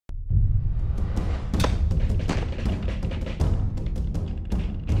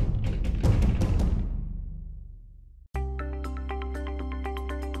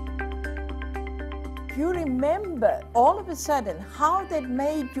remember all of a sudden how that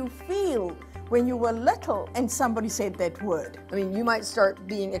made you feel when you were little and somebody said that word. I mean, you might start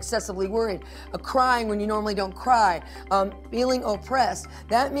being excessively worried, crying when you normally don't cry, feeling oppressed.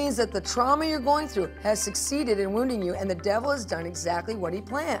 That means that the trauma you're going through has succeeded in wounding you, and the devil has done exactly what he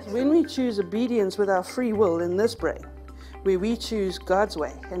planned. When we choose obedience with our free will in this brain, where we choose God's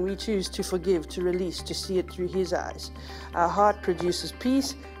way and we choose to forgive, to release, to see it through His eyes, our heart produces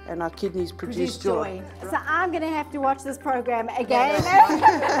peace and our kidneys produce joy. So I'm going to have to watch this program again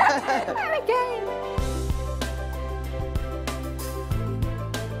and again.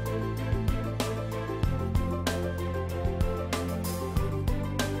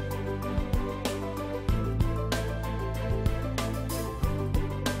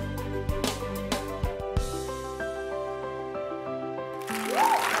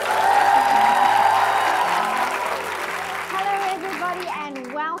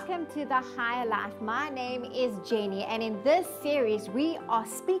 To the higher life. My name is Jenny, and in this series we are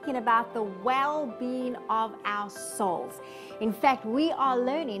speaking about the well-being of our souls. In fact, we are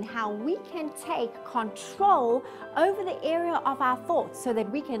learning how we can take control over the area of our thoughts so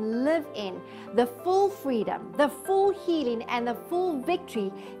that we can live in the full freedom, the full healing, and the full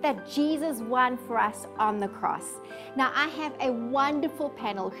victory that Jesus won for us on the cross. Now, I have a wonderful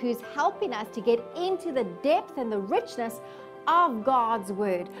panel who's helping us to get into the depth and the richness of God's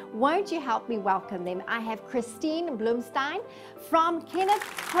Word. Won't you help me welcome them? I have Christine Blumstein from Kenneth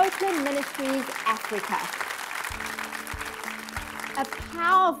Copeland Ministries, Africa. A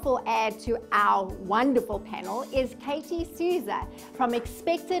powerful add to our wonderful panel is Katie Souza from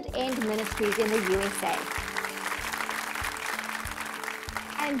Expected End Ministries in the USA.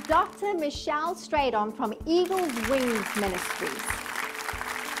 And Dr. Michelle Stradon from Eagle's Wings Ministries.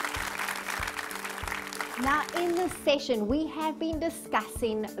 Now, in this session, we have been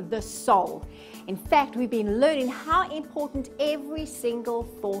discussing the soul. In fact, we've been learning how important every single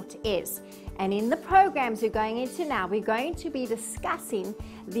thought is. And in the programs we're going into now, we're going to be discussing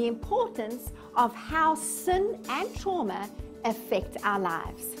the importance of how sin and trauma affect our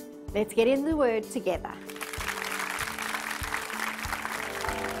lives. Let's get in the Word together.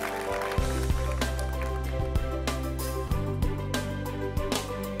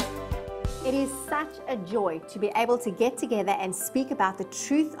 It is such a joy to be able to get together and speak about the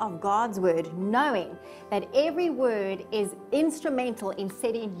truth of God's Word, knowing that every word is instrumental in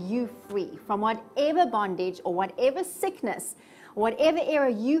setting you free from whatever bondage or whatever sickness, whatever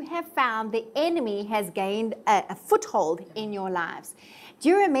area you have found the enemy has gained a foothold in your lives. Do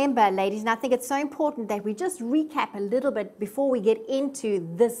you remember, ladies, and I think it's so important that we just recap a little bit before we get into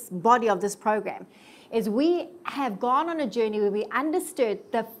this body of this program, is we have gone on a journey where we understood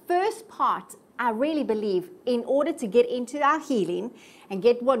the first part, I really believe, in order to get into our healing and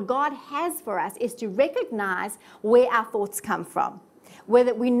get what God has for us, is to recognize where our thoughts come from.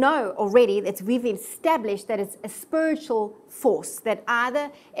 Whether we know already that we've established that it's a spiritual force, that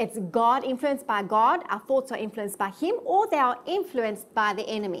either it's God, influenced by God, our thoughts are influenced by Him, or they are influenced by the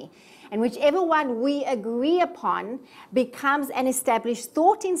enemy. And whichever one we agree upon becomes an established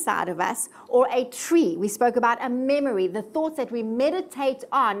thought inside of us, or a tree. We spoke about a memory. The thoughts that we meditate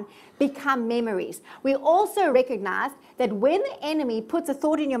on become memories. We also recognize that when the enemy puts a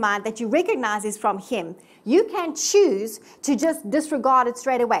thought in your mind that you recognize is from him, you can choose to just disregard it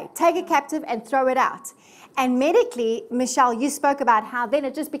straight away. Take it captive and throw it out. And medically, Michelle, you spoke about how then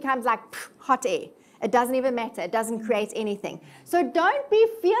it just becomes like hot air. It doesn't even matter. It doesn't create anything. So don't be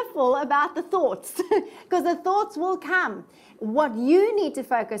fearful about the thoughts, because the thoughts will come. What you need to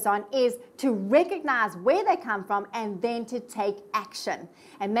focus on is to recognize where they come from and then to take action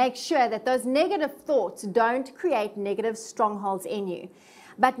and make sure that those negative thoughts don't create negative strongholds in you.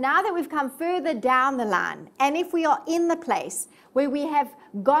 But now that we've come further down the line, and if we are in the place where we have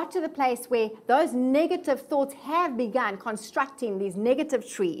got to the place where those negative thoughts have begun constructing these negative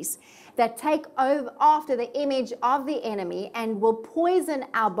trees that take over after the image of the enemy and will poison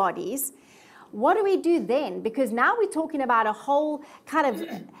our bodies, what do we do then? Because now we're talking about a whole kind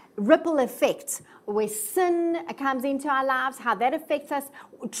of ripple effect where sin comes into our lives, how that affects us,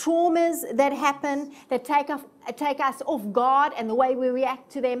 traumas that happen, that take us off guard and the way we react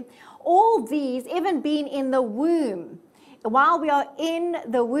to them. All these, even being in the womb, while we are in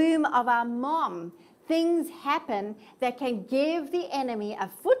the womb of our mom, things happen that can give the enemy a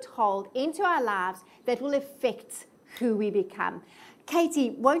foothold into our lives that will affect who we become. Katie,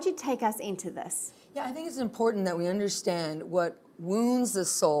 won't you take us into this? Yeah, I think it's important that we understand what wounds the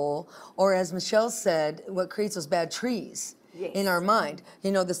soul, or as Michelle said, what creates those bad trees. in our mind.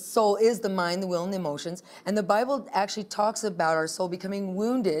 You know, the soul is the mind, the will, and the emotions. And the Bible actually talks about our soul becoming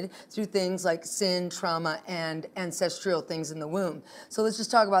wounded through things like sin, trauma, and ancestral things in the womb. So let's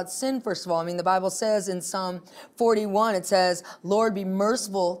just talk about sin first of all. I mean, the Bible says in Psalm 41, it says, Lord, be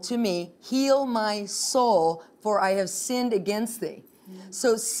merciful to me, heal my soul, for I have sinned against thee.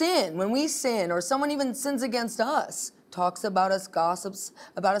 So sin, when we sin, or someone even sins against us, talks about us, gossips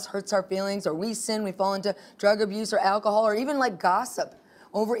about us, hurts our feelings, or we sin, we fall into drug abuse or alcohol, or even like gossip,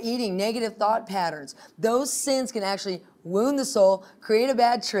 overeating, negative thought patterns. Those sins can actually wound the soul, create a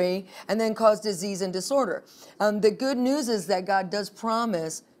bad tree, and then cause disease and disorder. The good news is that God does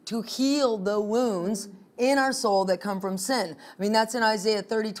promise to heal the wounds in our soul that come from sin. I mean, that's in Isaiah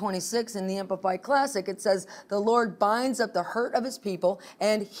 30:26 in the Amplified Classic. It says, the Lord binds up the hurt of his people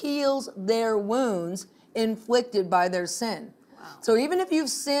and heals their wounds inflicted by their sin. Wow. So even if you've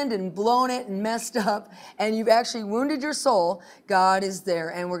sinned and blown it and messed up and you've actually wounded your soul, God is there.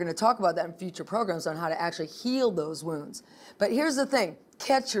 And we're going to talk about that in future programs on how to actually heal those wounds. But here's the thing.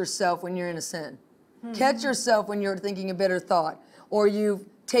 Catch yourself when you're in a sin. Catch yourself when you're thinking a bitter thought, or you've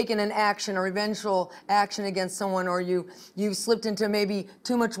taken an action or revengeful action against someone, or you've slipped into maybe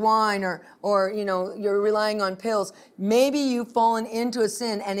too much wine, or you know, you're relying on pills. Maybe you've fallen into a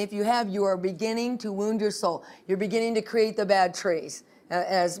sin, and if you have, you are beginning to wound your soul. You're beginning to create the bad trees,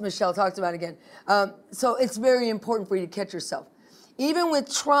 as Michelle talked about again. So it's very important for you to catch yourself. Even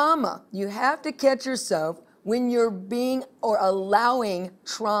with trauma, you have to catch yourself when you're being or allowing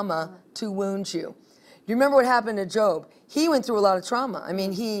trauma to wound you. You remember what happened to Job? He went through a lot of trauma. I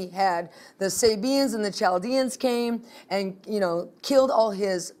mean, he had the Sabeans and the Chaldeans came and, you know, killed all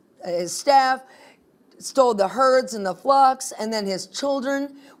his staff, stole the herds and the flocks, and then his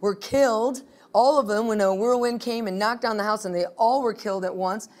children were killed, all of them, when a whirlwind came and knocked down the house, and they all were killed at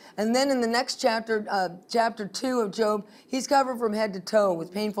once. And then in the next chapter, chapter 2 of Job, he's covered from head to toe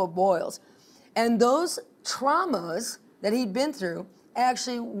with painful boils. And those traumas that he'd been through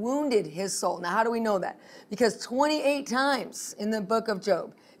actually wounded his soul. Now, how do we know that? Because 28 times in the book of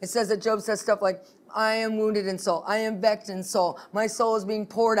Job, it says that Job says stuff like, I am wounded in soul. I am vexed in soul. My soul is being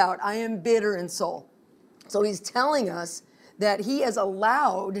poured out. I am bitter in soul. So he's telling us that he has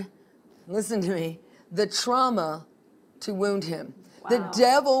allowed, listen to me, the trauma to wound him. Wow. The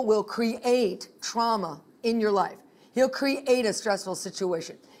devil will create trauma in your life. He'll create a stressful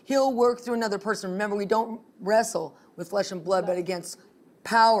situation. He'll work through another person. Remember, we don't wrestle with flesh and blood, but against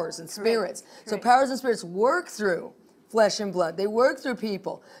powers and spirits. Correct. So powers and spirits work through flesh and blood. They work through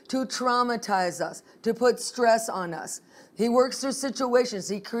people to traumatize us, to put stress on us. He works through situations.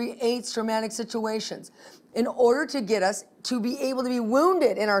 He creates traumatic situations in order to get us to be able to be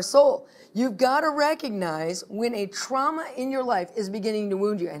wounded in our soul. You've got to recognize when a trauma in your life is beginning to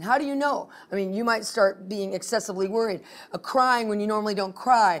wound you. And how do you know? I mean, you might start being excessively worried, crying when you normally don't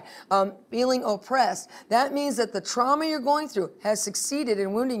cry, feeling oppressed. That means that the trauma you're going through has succeeded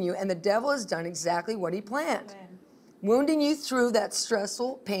in wounding you, and the devil has done exactly what he planned. Amen. Wounding you through that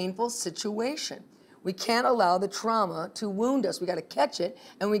stressful, painful situation. We can't allow the trauma to wound us. We got to catch it,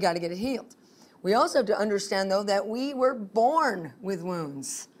 and we got to get it healed. We also have to understand, though, that we were born with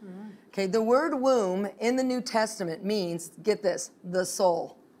wounds. Mm-hmm. Okay, the word womb in the New Testament means, get this, the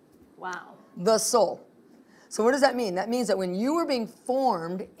soul. Wow. The soul. So what does that mean? That means that when you were being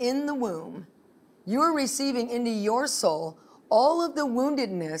formed in the womb, you were receiving into your soul all of the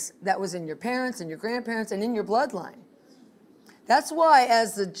woundedness that was in your parents and your grandparents and in your bloodline. That's why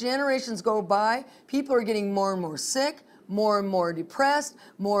as the generations go by, people are getting more and more sick, more and more depressed,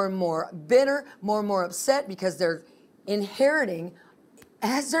 more and more bitter, more and more upset, because they're inheriting,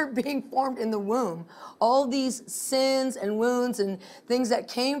 as they're being formed in the womb, all these sins and wounds and things that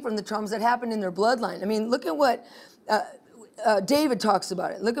came from the traumas that happened in their bloodline. I mean, look at what David talks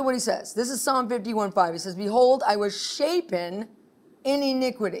about it. Look at what he says. This is Psalm 51:5. He says, behold, I was shapen in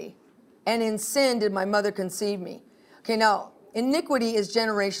iniquity, and in sin did my mother conceive me. Okay, now, iniquity is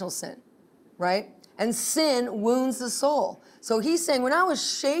generational sin, right? And sin wounds the soul. So he's saying, when I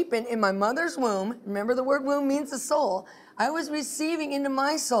was shapen in my mother's womb, remember the word womb means the soul, I was receiving into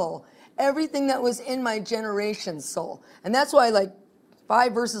my soul everything that was in my generation's soul. And that's why, like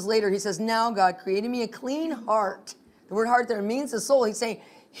 5 verses later, he says, now God created me a clean heart. The word heart there means the soul. He's saying,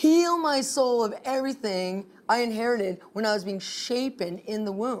 heal my soul of everything I inherited when I was being shapen in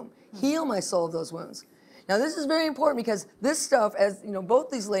the womb. Heal my soul of those wounds. Now, this is very important, because this stuff, as you know, both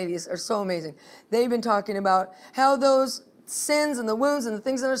these ladies are so amazing. They've been talking about how those sins and the wounds and the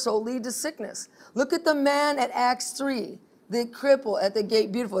things in their soul lead to sickness. Look at the man at Acts 3, the cripple at the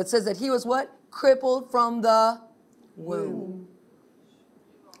gate beautiful. It says that he was what? Crippled from the womb.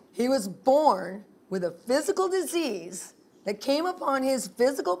 He was born with a physical disease that came upon his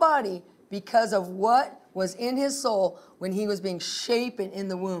physical body because of what was in his soul when he was being shapen in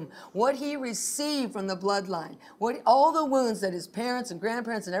the womb. What he received from the bloodline. All the wounds that his parents and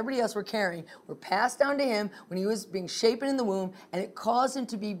grandparents and everybody else were carrying were passed down to him when he was being shapen in the womb, and it caused him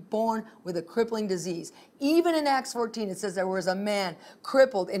to be born with a crippling disease. Even in Acts 14, it says there was a man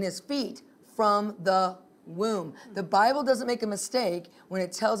crippled in his feet from the womb. The Bible doesn't make a mistake when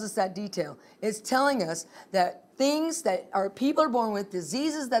it tells us that detail. It's telling us that things that our people are born with,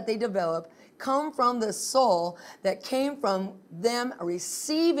 diseases that they develop, come from the soul that came from them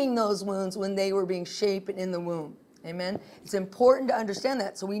receiving those wounds when they were being shapen in the womb. Amen. It's important to understand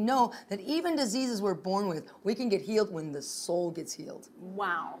that, so we know that even diseases we're born with, we can get healed when the soul gets healed.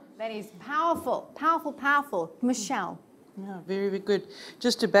 Wow, that is powerful, powerful, powerful. Michelle. Yeah, very, very good.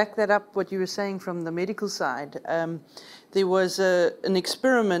 Just to back that up, what you were saying from the medical side, there was an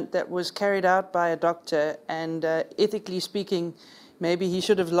experiment that was carried out by a doctor, and ethically speaking, maybe he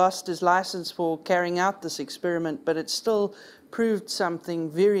should have lost his license for carrying out this experiment, but it still proved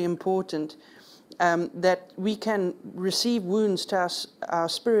something very important, that we can receive wounds to our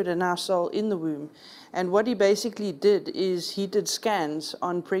spirit and our soul in the womb. And what he basically did is he did scans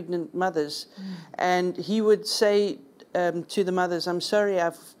on pregnant mothers, and he would say to the mothers, "I'm sorry,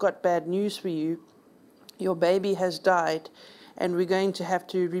 I've got bad news for you. Your baby has died, and we're going to have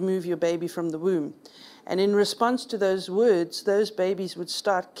to remove your baby from the womb." And in response to those words, those babies would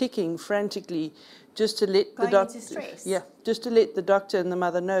start kicking frantically, just to let the doctor, just to let the doctor and the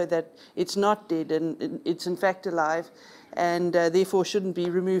mother know that it's not dead and it's in fact alive, and therefore shouldn't be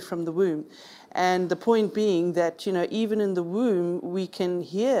removed from the womb. And the point being that, you know, even in the womb we can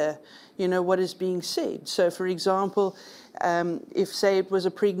hear, you know, what is being said. So, for example, if, say, it was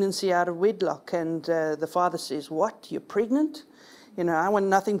a pregnancy out of wedlock, and the father says, "What, you're pregnant? You know, I want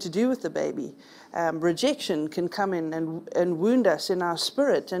nothing to do with the baby." Rejection can come in and wound us in our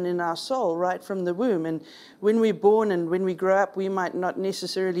spirit and in our soul right from the womb. And when we're born and when we grow up, we might not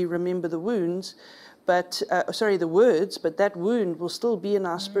necessarily remember the wounds, but the words, but that wound will still be in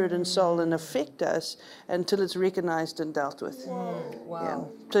our spirit and soul and affect us until it's recognized and dealt with. Whoa. Wow.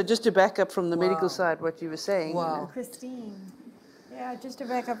 Yeah. So just to back up from the medical side, what you were saying. Wow. You know. Christine. Yeah, just to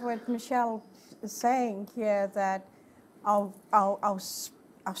back up what Michelle is saying here, that our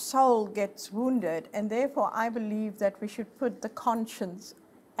soul gets wounded, and therefore I believe that we should put the conscience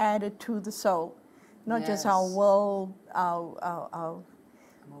added to the soul, not just our will, our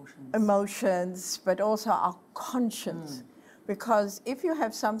emotions, but also our conscience. Because if you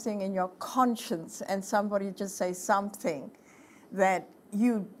have something in your conscience and somebody just says something that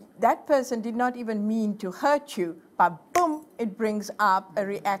that person did not even mean to hurt you, but boom, it brings up a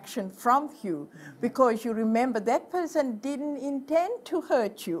reaction from you, because you remember that person didn't intend to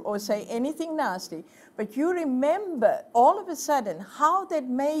hurt you or say anything nasty, but you remember all of a sudden how that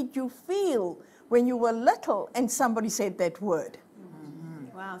made you feel when you were little and somebody said that word.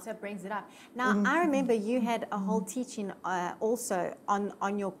 Wow, so it brings it up. Now, I remember you had a whole teaching also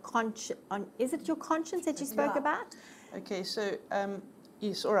on your conscience. Is it your conscience that you spoke about? Okay, so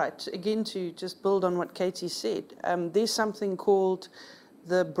yes, all right. Again, to just build on what Katie said, there's something called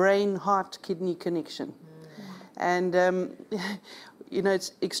the brain-heart-kidney connection. And, you know,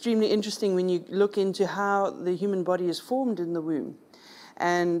 it's extremely interesting when you look into how the human body is formed in the womb.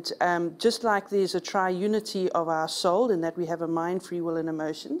 And just like there's a triunity of our soul in that we have a mind, free will, and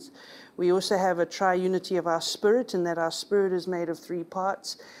emotions, we also have a triunity of our spirit in that our spirit is made of 3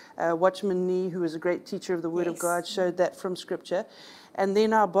 parts. Watchman Nee, who is a great teacher of the Word of God, showed that from Scripture. And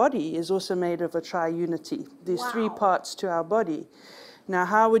then our body is also made of a triunity. There's 3 parts to our body. Now,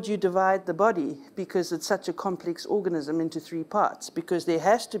 how would you divide the body? Because it's such a complex organism, into 3 parts. Because there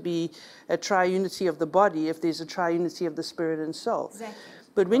has to be a triunity of the body if there's a triunity of the spirit and soul. Exactly.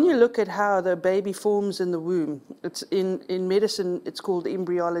 But when you look at how the baby forms in the womb, it's in medicine, it's called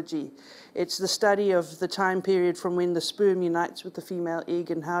embryology. It's the study of the time period from when the sperm unites with the female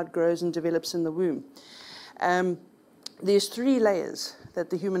egg and how it grows and develops in the womb. There's 3 layers that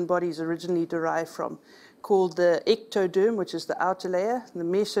the human body is originally derived from, called the ectoderm, which is the outer layer, the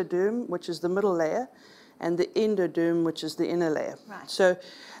mesoderm, which is the middle layer, and the endoderm, which is the inner layer. Right. So,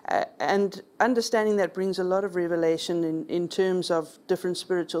 and understanding that brings a lot of revelation in terms of different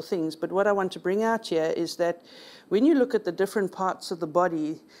spiritual things. But what I want to bring out here is that when you look at the different parts of the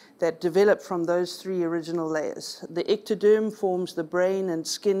body that develop from those 3 original layers, the ectoderm forms the brain and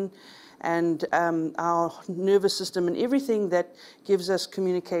skin and our nervous system and everything that gives us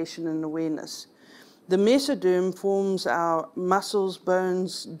communication and awareness. The mesoderm forms our muscles,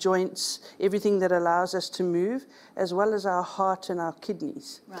 bones, joints, everything that allows us to move, as well as our heart and our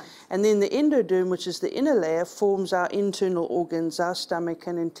kidneys. Right. And then the endoderm, which is the inner layer, forms our internal organs, our stomach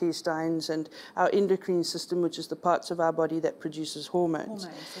and intestines, and our endocrine system, which is the parts of our body that produces hormones.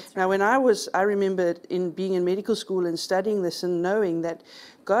 That's Now, when I remember being in medical school and studying this and knowing that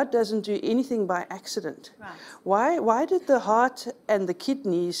God doesn't do anything by accident. Right. Why did the heart and the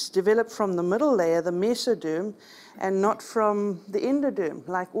kidneys develop from the middle layer, the mesoderm, and not from the endoderm,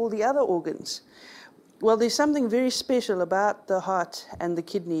 like all the other organs? Well, there's something very special about the heart and the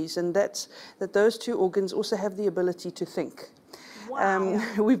kidneys, and that's that those two organs also have the ability to think. Wow.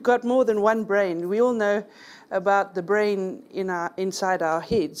 We've got more than one brain. We all know about the brain inside our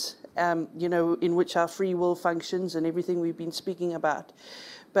heads, you know, in which our free will functions and everything we've been speaking about.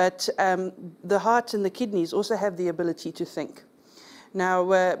 But the heart and the kidneys also have the ability to think.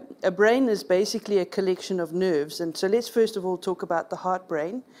 Now, a brain is basically a collection of nerves. And so let's first of all talk about the heart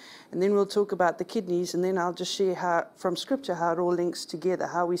brain, and then we'll talk about the kidneys, and then I'll just share how, from Scripture, how it all links together,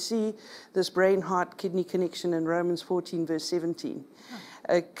 how we see this brain-heart-kidney connection in Romans 14, verse 17.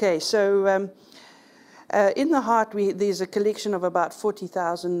 Okay, so in the heart, there's a collection of about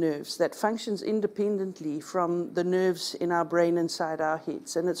 40,000 nerves that functions independently from the nerves in our brain inside our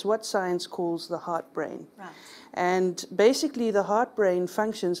heads. And it's what science calls the heart brain. Right. And basically, the heart brain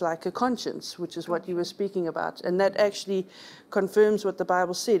functions like a conscience, which is what you were speaking about. And that actually confirms what the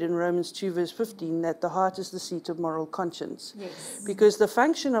Bible said in Romans 2, verse 15, that the heart is the seat of moral conscience. Yes. Because the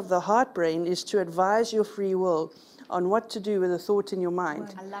function of the heart brain is to advise your free will on what to do with a thought in your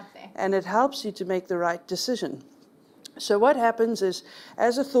mind. I love that. And it helps you to make the right decision. So what happens is,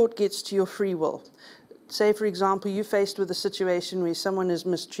 as a thought gets to your free will, say, for example, you're faced with a situation where someone has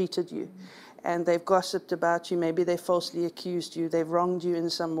mistreated you, and they've gossiped about you, maybe they falsely accused you, they've wronged you in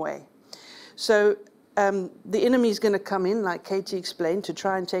some way. So the enemy is going to come in, like Katie explained, to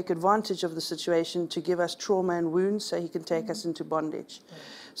try and take advantage of the situation to give us trauma and wounds so he can take us into bondage.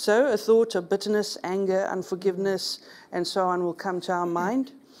 So a thought of bitterness, anger, unforgiveness, and so on will come to our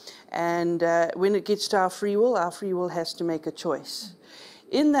mind. And when it gets to our free will has to make a choice.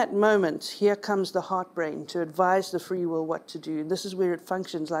 In that moment, here comes the heart brain to advise the free will what to do. And this is where it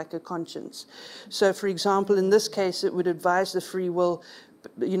functions like a conscience. So, for example, in this case, it would advise the free will,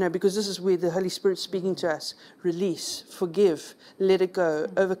 you know, because this is where the Holy Spirit's speaking to us. Release, forgive, let it go,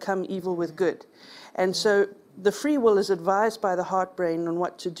 overcome evil with good. And so the free will is advised by the heart brain on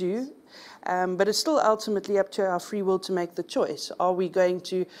what to do. But it's still ultimately up to our free will to make the choice. Are we going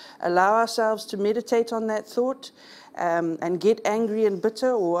to allow ourselves to meditate on that thought and get angry and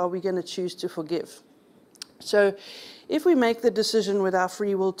bitter, or are we going to choose to forgive? So if we make the decision with our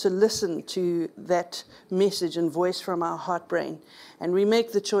free will to listen to that message and voice from our heart brain, and we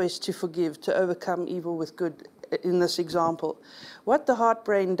make the choice to forgive, to overcome evil with good in this example, what the heart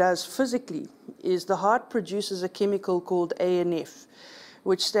brain does physically is the heart produces a chemical called ANF,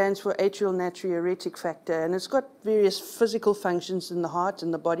 which stands for atrial natriuretic factor, and it's got various physical functions in the heart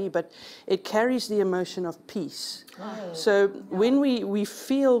and the body, but it carries the emotion of peace. So when we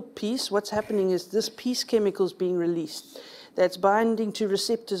feel peace, what's happening is this peace chemical is being released. That's binding to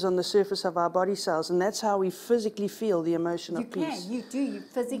receptors on the surface of our body cells, and that's how we physically feel the emotion of peace. You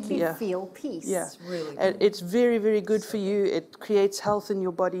physically feel peace. Yeah, really and it's very, very good for you. It creates health in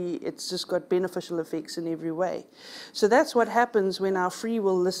your body. It's just got beneficial effects in every way. So that's what happens when our free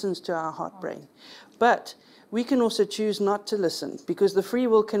will listens to our heart brain. But we can also choose not to listen, because the free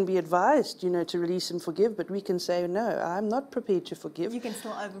will can be advised, you know, to release and forgive, but we can say, no, I'm not prepared to forgive. You can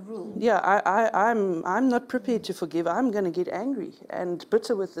still overrule. Yeah, I'm not prepared to forgive. I'm going to get angry and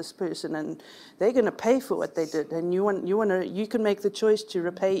bitter with this person, and they're going to pay for what they did. And you can make the choice to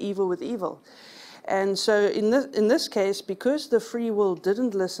repay evil with evil. And so in this case, because the free will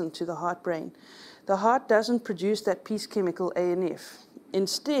didn't listen to the heart brain, the heart doesn't produce that peace chemical ANF.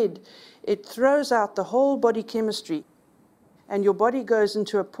 Instead, it throws out the whole body chemistry, and your body goes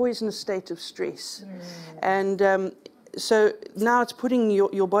into a poisonous state of stress. And so now it's putting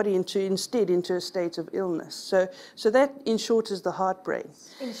your body instead into a state of illness. So that, in short, is the heart brain.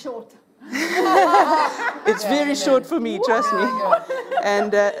 In short. It's very short for me, trust me.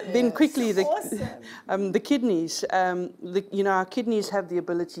 And then quickly, the kidneys. Our kidneys have the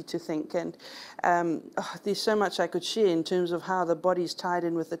ability to think, and there's so much I could share in terms of how the body's tied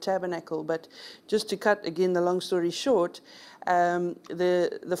in with the tabernacle. But just to cut again the long story short,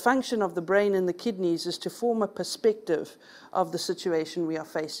 the function of the brain and the kidneys is to form a perspective of the situation we are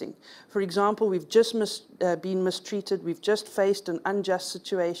facing. For example, we've just been mistreated, we've just faced an unjust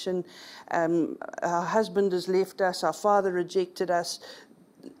situation, our husband has left us, our father rejected us.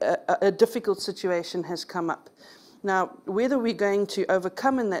 a difficult situation has come up. Now, whether we're going to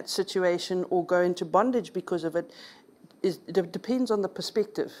overcome in that situation or go into bondage because of it, it depends on the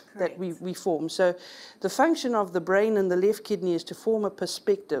perspective that we form. So the function of the brain and the left kidney is to form a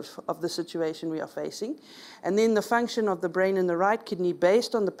perspective of the situation we are facing. And then the function of the brain and the right kidney,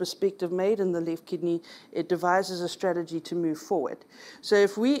 based on the perspective made in the left kidney, it devises a strategy to move forward. So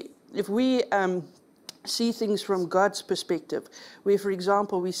if we see things from God's perspective, where, for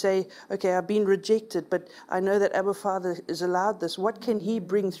example, we say, okay, I've been rejected, but I know that Abba Father is allowed this. What can He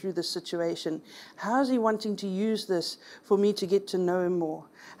bring through this situation? How is He wanting to use this for me to get to know Him more?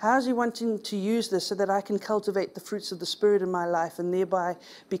 How is He wanting to use this so that I can cultivate the fruits of the Spirit in my life and thereby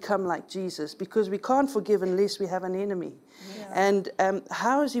become like Jesus? Because we can't forgive unless we have an enemy. Yeah. And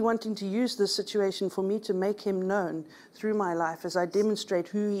how is He wanting to use this situation for me to make Him known through my life as I demonstrate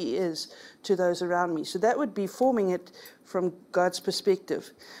who He is to those around me? So that would be forming it from God's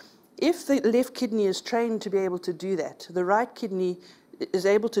perspective. If the left kidney is trained to be able to do that, the right kidney is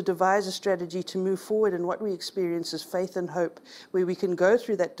able to devise a strategy to move forward, and what we experience is faith and hope, where we can go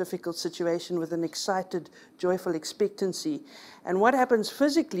through that difficult situation with an excited, joyful expectancy. And what happens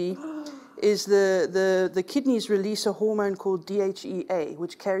physically is the kidneys release a hormone called DHEA,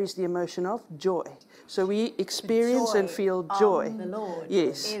 which carries the emotion of joy. So we experience and feel joy. The Lord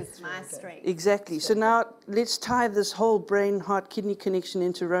yes. is my strength. Exactly. So now let's tie this whole brain, heart, kidney connection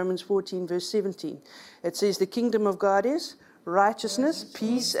into Romans 14, verse 17. It says, the kingdom of God is righteousness,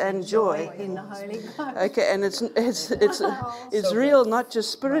 peace, and joy in the Holy Ghost. Okay, and it's real, not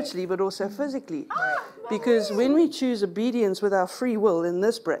just spiritually, but also physically. Because when we choose obedience with our free will in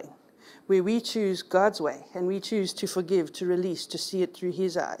this brain, where we choose God's way and we choose to forgive, to release, to see it through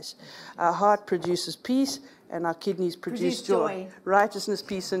His eyes, our heart produces peace and our kidneys produce joy. Righteousness,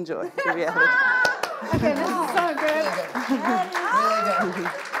 peace, and joy. There we have it. Okay, this is so good. Really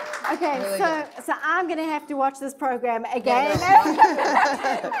good. Okay, Really so I'm going to have to watch this program again. And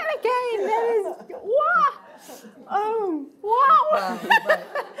again. That is, wow. Oh, wow.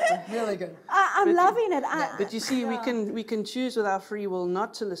 Right. Really good. I'm loving it. But you see, we can choose with our free will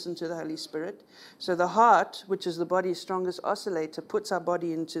not to listen to the Holy Spirit. So the heart, which is the body's strongest oscillator, puts our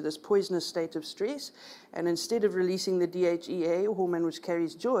body into this poisonous state of stress. And instead of releasing the DHEA hormone, which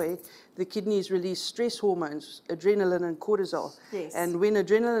carries joy, the kidneys release stress hormones, adrenaline and cortisol. Yes. And when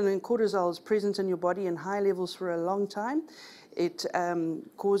adrenaline and cortisol is present in your body in high levels for a long time, it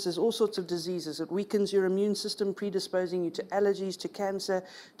causes all sorts of diseases. It weakens your immune system, predisposing you to allergies, to cancer,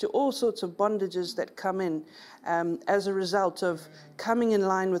 to all sorts of bondages that come in as a result of coming in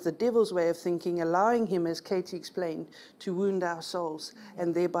line with the devil's way of thinking, allowing him, as Katie explained, to wound our souls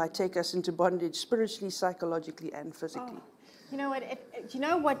and thereby take us into bondage spiritually, psychologically, and physically. Oh. You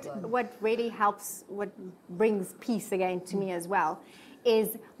know what? What really helps, what brings peace again to me as well,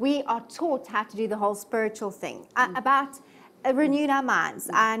 is we are taught how to do the whole spiritual thing about renewing our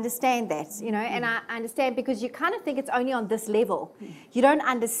minds. I understand that, and I understand because you kind of think it's only on this level. You don't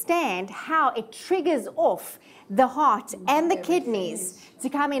understand how it triggers off the heart and the kidneys to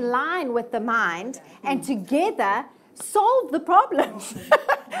come in line with the mind and together solve the problems.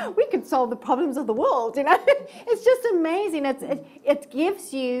 We could solve the problems of the world, It's just amazing. It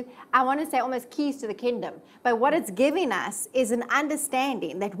gives you, I want to say, almost keys to the kingdom. But what it's giving us is an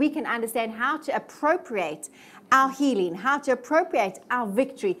understanding that we can understand how to appropriate our healing, how to appropriate our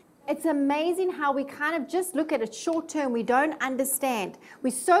victory. It's amazing how we kind of just look at it short term. We don't understand. We're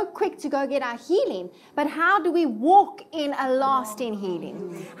so quick to go get our healing, but how do we walk in a lasting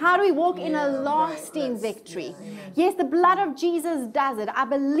healing? How do we walk in a lasting victory? Yes, the blood of Jesus does it. I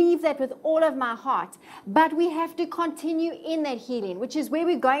believe that with all of my heart, but we have to continue in that healing, which is where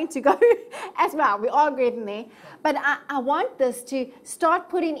we're going to go as well. We are getting there, but I want this to start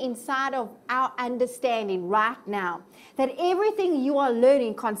putting inside of our understanding right now, that everything you are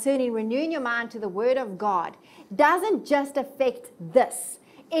learning concerning renewing your mind to the Word of God doesn't just affect this.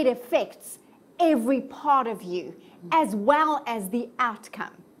 It affects every part of you as well as the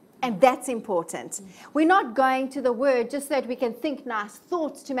outcome. And that's important. We're not going to the Word just so that we can think nice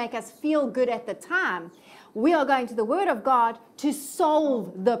thoughts to make us feel good at the time. We are going to the Word of God to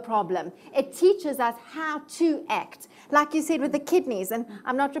solve the problem. It teaches us how to act. Like you said with the kidneys, and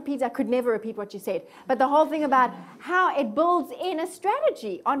I'm not repeating, I could never repeat what you said, but the whole thing about how it builds in a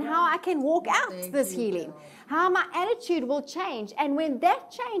strategy on how I can walk out this healing, how my attitude will change. And when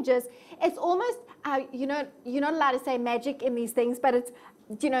that changes, it's almost, you're not allowed to say magic in these things, but it's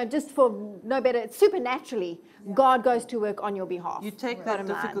just for no better, supernaturally, God goes to work on your behalf. You take that Bottom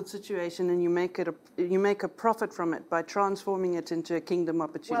line. difficult situation and you make a profit from it by transforming it into a kingdom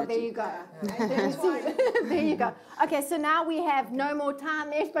opportunity. Well, there you go. There you go. Okay, so now we have no more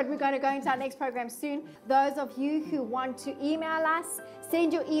time left, but we're going to go into our next program soon. Those of you who want to email us,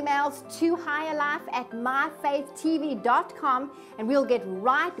 send your emails to higherlife@myfaithtv.com, and we'll get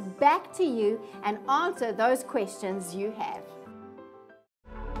right back to you and answer those questions you have.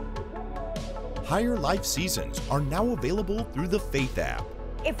 Higher Life seasons are now available through the Faith app.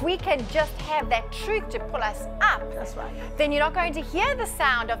 If we can just have that truth to pull us up, That's right. then you're not going to hear the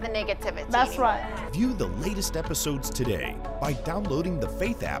sound of the negativity. That's right. View the latest episodes today by downloading the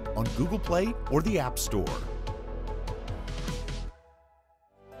Faith app on Google Play or the App Store.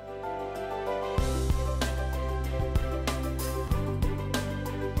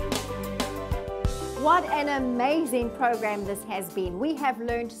 What an amazing program this has been. We have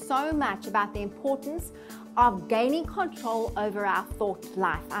learned so much about the importance of gaining control over our thought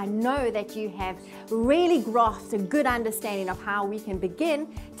life. I know that you have really grasped a good understanding of how we can begin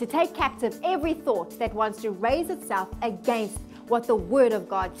to take captive every thought that wants to raise itself against what the Word of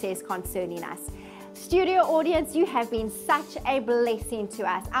God says concerning us. Studio audience, you have been such a blessing to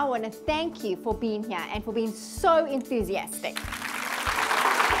us. I want to thank you for being here and for being so enthusiastic.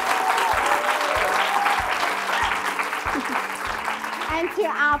 And to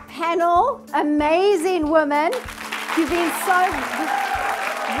our panel, amazing women, you've been so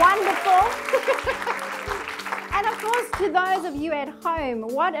wonderful. And of course, to those of you at home,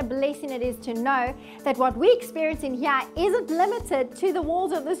 what a blessing it is to know that what we experience in here isn't limited to the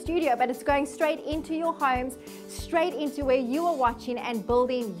walls of the studio, but it's going straight into your homes, straight into where you are watching and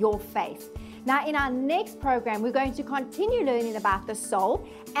building your faith. Now, in our next program, we're going to continue learning about the soul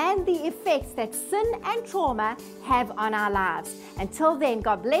and the effects that sin and trauma have on our lives. Until then,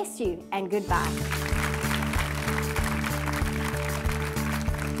 God bless you and goodbye.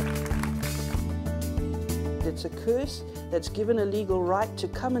 It's a curse that's given a legal right to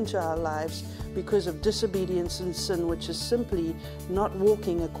come into our lives because of disobedience and sin, which is simply not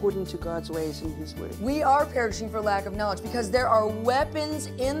walking according to God's ways in His Word. We are perishing for lack of knowledge because there are weapons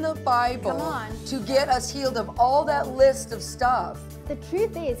in the Bible Come on. to get us healed of all that list of stuff. The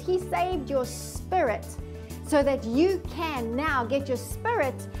truth is, He saved your spirit so that you can now get your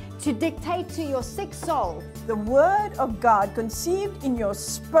spirit to dictate to your sick soul. The Word of God conceived in your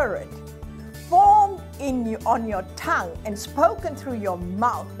spirit, formed on your tongue and spoken through your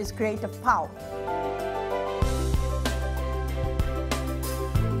mouth is creative power.